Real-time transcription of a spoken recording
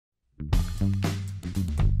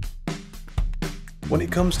When it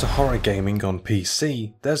comes to horror gaming on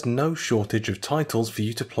PC, there's no shortage of titles for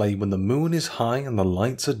you to play when the moon is high and the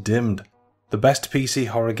lights are dimmed. The best PC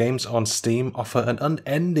horror games on Steam offer an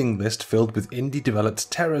unending list filled with indie-developed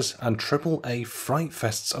terrors and AAA fright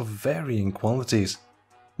fests of varying qualities.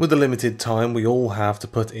 With the limited time we all have to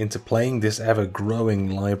put into playing this ever-growing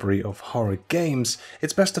library of horror games,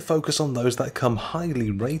 it's best to focus on those that come highly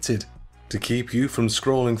rated. To keep you from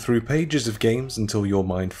scrolling through pages of games until your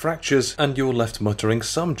mind fractures and you're left muttering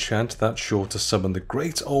some chant that's sure to summon the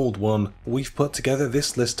great old one, we've put together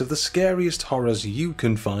this list of the scariest horrors you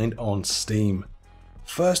can find on Steam.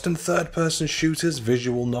 First and third person shooters,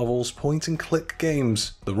 visual novels, point and click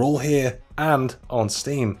games, they're all here and on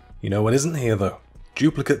Steam. You know what isn't here though?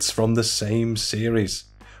 Duplicates from the same series.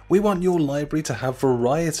 We want your library to have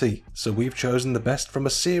variety, so we've chosen the best from a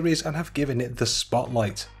series and have given it the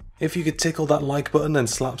spotlight. If you could tickle that like button and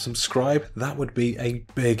slap subscribe, that would be a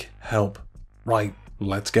big help. Right,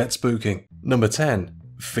 let's get spooking. Number 10.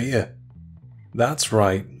 Fear. That's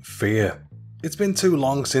right, fear. It's been too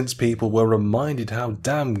long since people were reminded how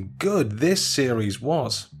damn good this series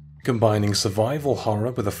was. Combining survival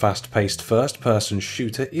horror with a fast-paced first-person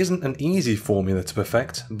shooter isn't an easy formula to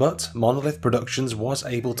perfect, but Monolith Productions was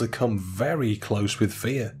able to come very close with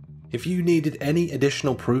Fear. If you needed any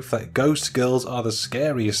additional proof that ghost girls are the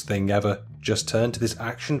scariest thing ever, just turn to this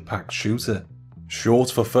action-packed shooter. Short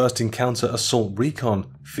for First Encounter Assault Recon,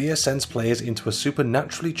 Fear sends players into a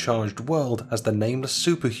supernaturally charged world as the nameless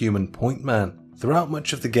superhuman Point Man. Throughout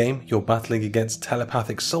much of the game, you're battling against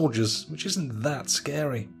telepathic soldiers, which isn't that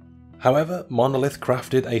scary. However, Monolith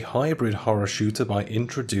crafted a hybrid horror shooter by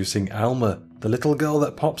introducing Alma, the little girl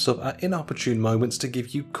that pops up at inopportune moments to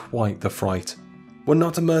give you quite the fright. When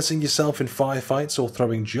not immersing yourself in firefights or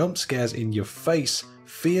throwing jump scares in your face,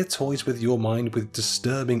 Fear toys with your mind with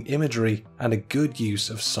disturbing imagery and a good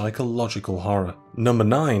use of psychological horror. Number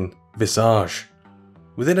 9. Visage.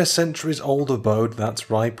 Within a centuries-old abode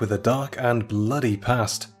that's ripe with a dark and bloody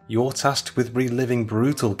past, you're tasked with reliving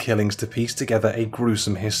brutal killings to piece together a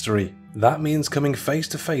gruesome history. That means coming face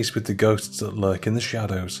to face with the ghosts that lurk in the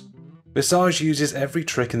shadows. Visage uses every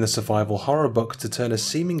trick in the survival horror book to turn a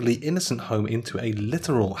seemingly innocent home into a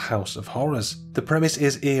literal house of horrors. The premise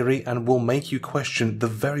is eerie and will make you question the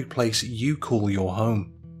very place you call your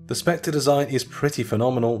home. The Spectre design is pretty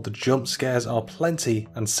phenomenal, the jump scares are plenty,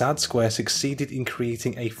 and Sad Square succeeded in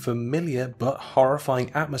creating a familiar but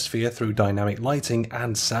horrifying atmosphere through dynamic lighting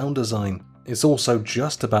and sound design. It's also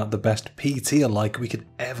just about the best P-tier like we could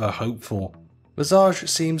ever hope for. Visage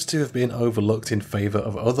seems to have been overlooked in favour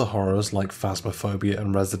of other horrors like Phasmophobia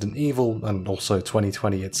and Resident Evil, and also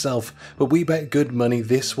 2020 itself, but we bet good money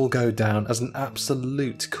this will go down as an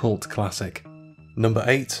absolute cult classic. Number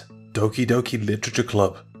 8. Doki Doki Literature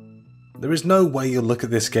Club. There is no way you'll look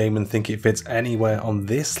at this game and think it fits anywhere on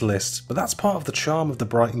this list, but that's part of the charm of the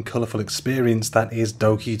bright and colourful experience that is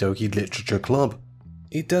Doki Doki Literature Club.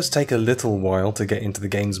 It does take a little while to get into the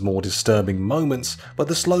game's more disturbing moments, but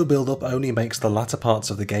the slow build-up only makes the latter parts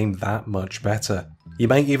of the game that much better. You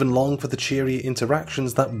may even long for the cheerier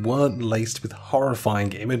interactions that weren't laced with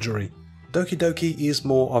horrifying imagery. Doki Doki is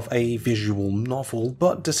more of a visual novel,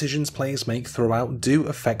 but decisions players make throughout do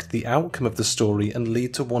affect the outcome of the story and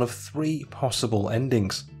lead to one of 3 possible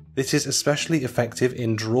endings. This is especially effective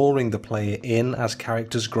in drawing the player in as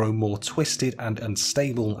characters grow more twisted and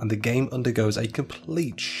unstable and the game undergoes a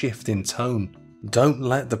complete shift in tone. Don't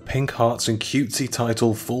let the pink hearts and cutesy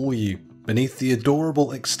title fool you. Beneath the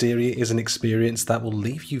adorable exterior is an experience that will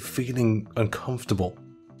leave you feeling uncomfortable.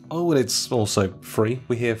 Oh, and it's also free.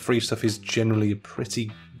 We hear free stuff is generally a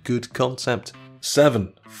pretty good concept.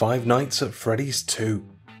 7. Five Nights at Freddy's 2.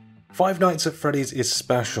 Five Nights at Freddy's is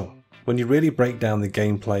special. When you really break down the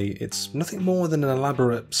gameplay, it's nothing more than an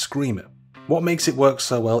elaborate screamer. What makes it work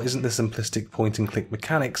so well isn't the simplistic point-and-click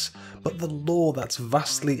mechanics, but the lore that's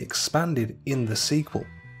vastly expanded in the sequel.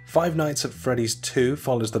 Five Nights at Freddy's 2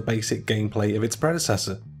 follows the basic gameplay of its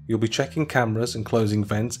predecessor. You'll be checking cameras and closing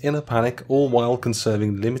vents in a panic, all while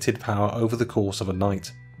conserving limited power over the course of a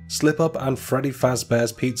night. Slip up and Freddy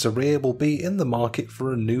Fazbear's Pizzeria will be in the market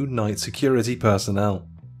for a new night security personnel.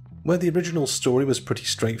 Where the original story was pretty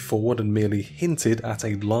straightforward and merely hinted at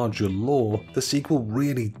a larger lore, the sequel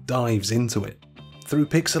really dives into it. Through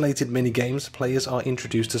pixelated minigames, players are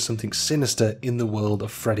introduced to something sinister in the world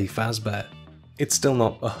of Freddy Fazbear. It's still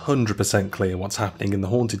not 100% clear what's happening in the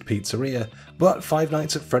haunted pizzeria, but Five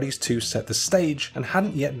Nights at Freddy's 2 set the stage and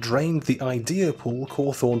hadn't yet drained the idea pool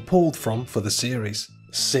Cawthorne pulled from for the series.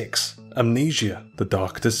 6. Amnesia: The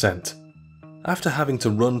Dark Descent. After having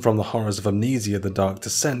to run from the horrors of Amnesia: The Dark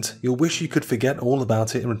Descent, you'll wish you could forget all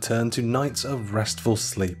about it and return to nights of restful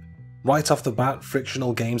sleep. Right off the bat,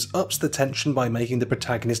 Frictional Games ups the tension by making the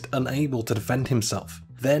protagonist unable to defend himself.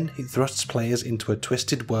 Then it thrusts players into a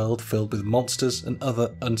twisted world filled with monsters and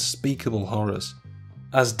other unspeakable horrors.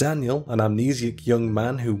 As Daniel, an amnesiac young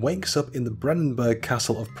man who wakes up in the Brennenburg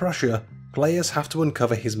Castle of Prussia, players have to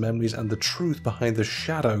uncover his memories and the truth behind the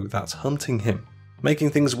shadow that's hunting him. Making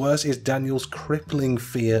things worse is Daniel's crippling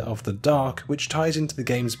fear of the dark, which ties into the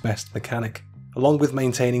game's best mechanic. Along with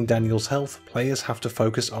maintaining Daniel's health, players have to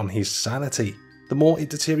focus on his sanity. The more it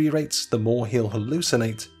deteriorates, the more he'll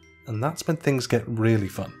hallucinate, and that's when things get really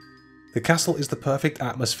fun. The castle is the perfect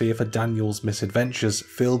atmosphere for Daniel's misadventures,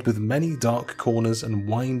 filled with many dark corners and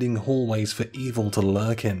winding hallways for evil to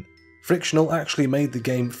lurk in. Frictional actually made the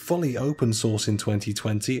game fully open source in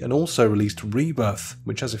 2020 and also released Rebirth,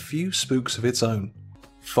 which has a few spooks of its own.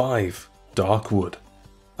 5. Darkwood.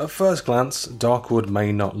 At first glance, Darkwood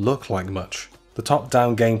may not look like much. The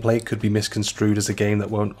top-down gameplay could be misconstrued as a game that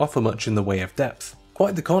won't offer much in the way of depth.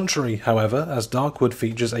 Quite the contrary, however, as Darkwood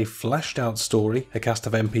features a fleshed-out story, a cast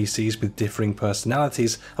of NPCs with differing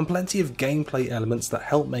personalities, and plenty of gameplay elements that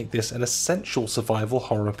help make this an essential survival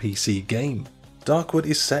horror PC game. Darkwood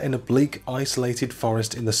is set in a bleak, isolated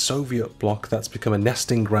forest in the Soviet bloc that's become a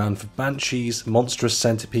nesting ground for banshees, monstrous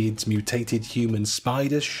centipedes, mutated humans,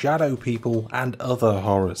 spiders, shadow people, and other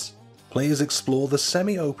horrors. Players explore the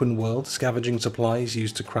semi-open world, scavenging supplies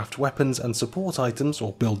used to craft weapons and support items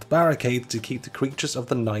or build barricades to keep the creatures of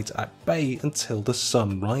the night at bay until the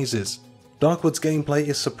sun rises. Darkwood's gameplay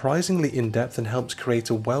is surprisingly in-depth and helps create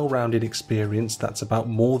a well-rounded experience that's about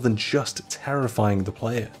more than just terrifying the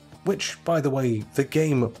player. Which, by the way, the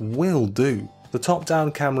game will do. The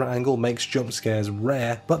top-down camera angle makes jump scares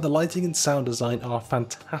rare, but the lighting and sound design are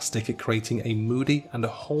fantastic at creating a moody and a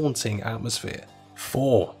haunting atmosphere.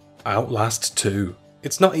 4. Outlast 2.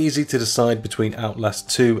 It's not easy to decide between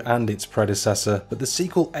Outlast 2 and its predecessor, but the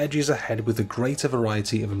sequel edges ahead with a greater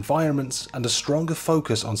variety of environments and a stronger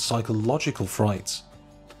focus on psychological frights.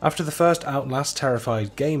 After the first Outlast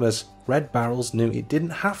terrified gamers, Red Barrels knew it didn't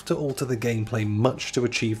have to alter the gameplay much to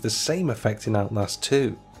achieve the same effect in Outlast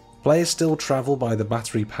 2. Players still travel by the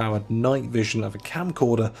battery-powered night vision of a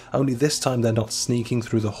camcorder, only this time they're not sneaking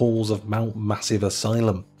through the halls of Mount Massive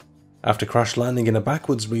Asylum. After crash landing in a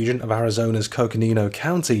backwoods region of Arizona's Coconino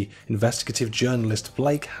County, investigative journalist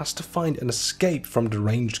Blake has to find an escape from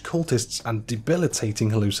deranged cultists and debilitating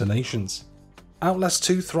hallucinations. Outlast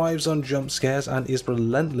 2 thrives on jump scares and is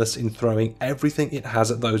relentless in throwing everything it has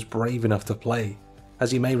at those brave enough to play.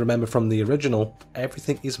 As you may remember from the original,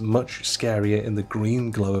 everything is much scarier in the green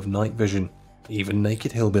glow of night vision, even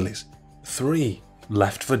naked hillbillies. 3.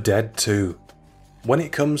 Left 4 Dead 2. When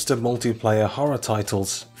it comes to multiplayer horror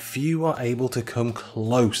titles, few are able to come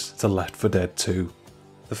close to Left 4 Dead 2.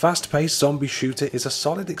 The fast-paced zombie shooter is a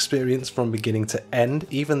solid experience from beginning to end,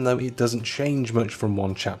 even though it doesn't change much from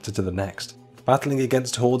one chapter to the next. Battling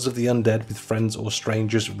against hordes of the undead with friends or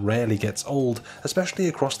strangers rarely gets old, especially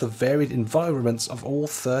across the varied environments of all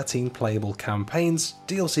 13 playable campaigns,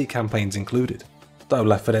 DLC campaigns included. Though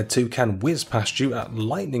Left 4 Dead 2 can whiz past you at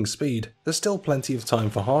lightning speed, there's still plenty of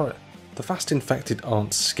time for horror. The fast infected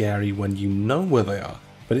aren't scary when you know where they are,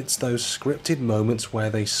 but it's those scripted moments where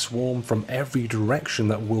they swarm from every direction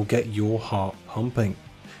that will get your heart pumping.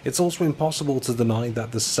 It's also impossible to deny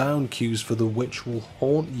that the sound cues for the witch will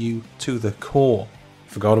haunt you to the core.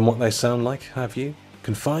 Forgotten what they sound like, have you?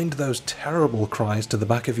 Confined those terrible cries to the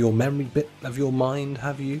back of your memory bit of your mind,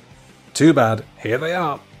 have you? Too bad, here they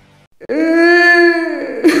are.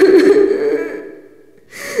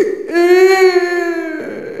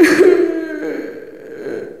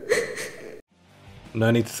 No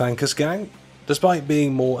need to thank us, gang. Despite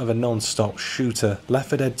being more of a non-stop shooter, Left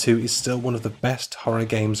 4 Dead 2 is still one of the best horror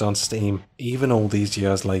games on Steam, even all these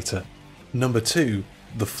years later. Number 2.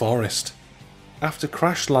 The Forest. After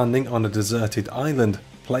crash landing on a deserted island,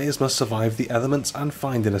 players must survive the elements and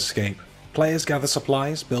find an escape. Players gather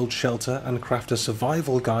supplies, build shelter, and craft a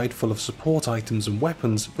survival guide full of support items and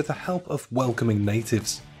weapons with the help of welcoming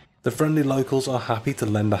natives. The friendly locals are happy to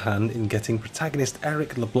lend a hand in getting protagonist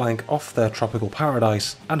Eric LeBlanc off their tropical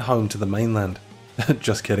paradise and home to the mainland.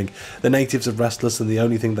 Just kidding, the natives are restless and the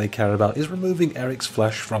only thing they care about is removing Eric's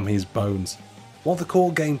flesh from his bones. While the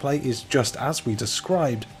core gameplay is just as we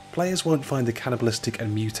described, players won't find the cannibalistic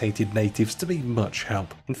and mutated natives to be much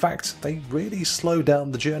help. In fact, they really slow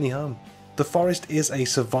down the journey home. The Forest is a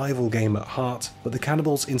survival game at heart, but the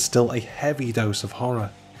cannibals instill a heavy dose of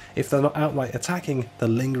horror. If they're not outright attacking, they're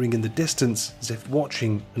lingering in the distance as if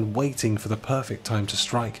watching and waiting for the perfect time to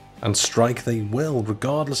strike. And strike they will,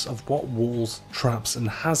 regardless of what walls, traps and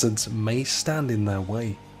hazards may stand in their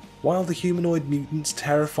way. While the humanoid mutants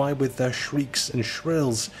terrify with their shrieks and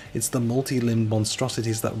shrills, it's the multi-limbed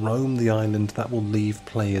monstrosities that roam the island that will leave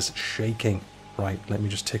players shaking. Right, let me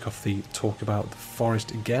just tick off the talk about the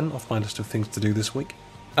forest again off my list of things to do this week.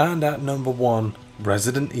 And at number 1,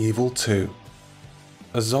 Resident Evil 2.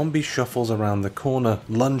 A zombie shuffles around the corner,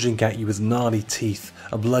 lunging at you with gnarly teeth,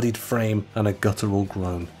 a bloodied frame, and a guttural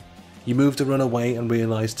groan. You move to run away and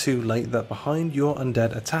realise too late that behind your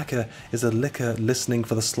undead attacker is a licker listening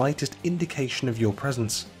for the slightest indication of your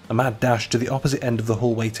presence. A mad dash to the opposite end of the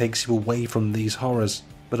hallway takes you away from these horrors,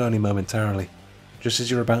 but only momentarily. Just as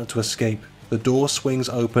you're about to escape, the door swings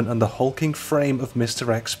open and the hulking frame of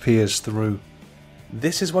Mr. X peers through.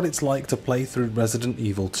 This is what it's like to play through Resident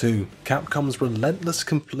Evil 2, Capcom's relentless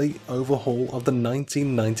complete overhaul of the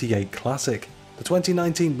 1998 classic. The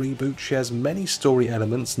 2019 reboot shares many story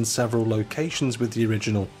elements and several locations with the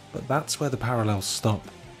original, but that's where the parallels stop.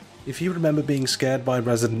 If you remember being scared by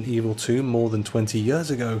Resident Evil 2 more than 20 years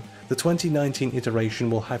ago, the 2019 iteration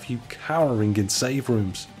will have you cowering in save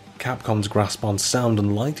rooms. Capcom's grasp on sound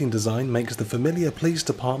and lighting design makes the familiar police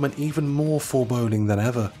department even more foreboding than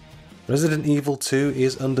ever. Resident Evil 2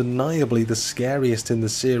 is undeniably the scariest in the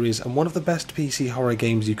series and one of the best PC horror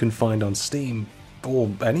games you can find on Steam, or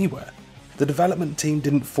anywhere. The development team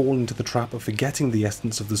didn't fall into the trap of forgetting the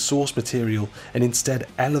essence of the source material and instead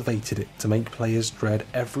elevated it to make players dread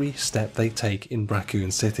every step they take in Raccoon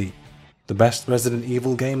City. The best Resident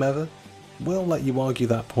Evil game ever? We'll let you argue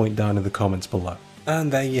that point down in the comments below.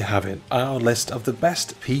 And there you have it, our list of the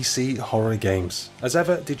best PC horror games. As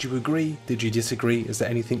ever, did you agree? Did you disagree? Is there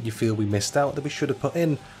anything you feel we missed out that we should have put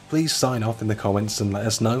in? Please sign off in the comments and let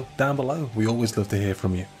us know down below. We always love to hear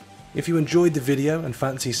from you. If you enjoyed the video and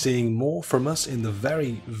fancy seeing more from us in the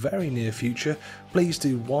very near future, please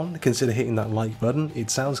do 1. Consider hitting that like button. It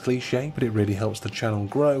sounds cliche, but it really helps the channel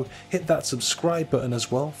grow. Hit that subscribe button as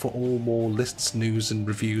well for all more lists, news and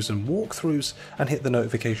reviews and walkthroughs, and hit the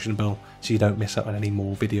notification bell so you don't miss out on any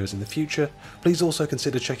more videos in the future. Please also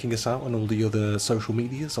consider checking us out on all the other social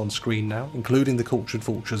medias on screen now, including the Cultured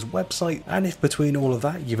Vultures website, and if between all of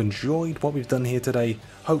that you've enjoyed what we've done here today,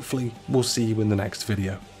 hopefully we'll see you in the next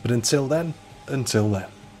video. But until then,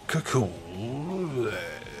 cool.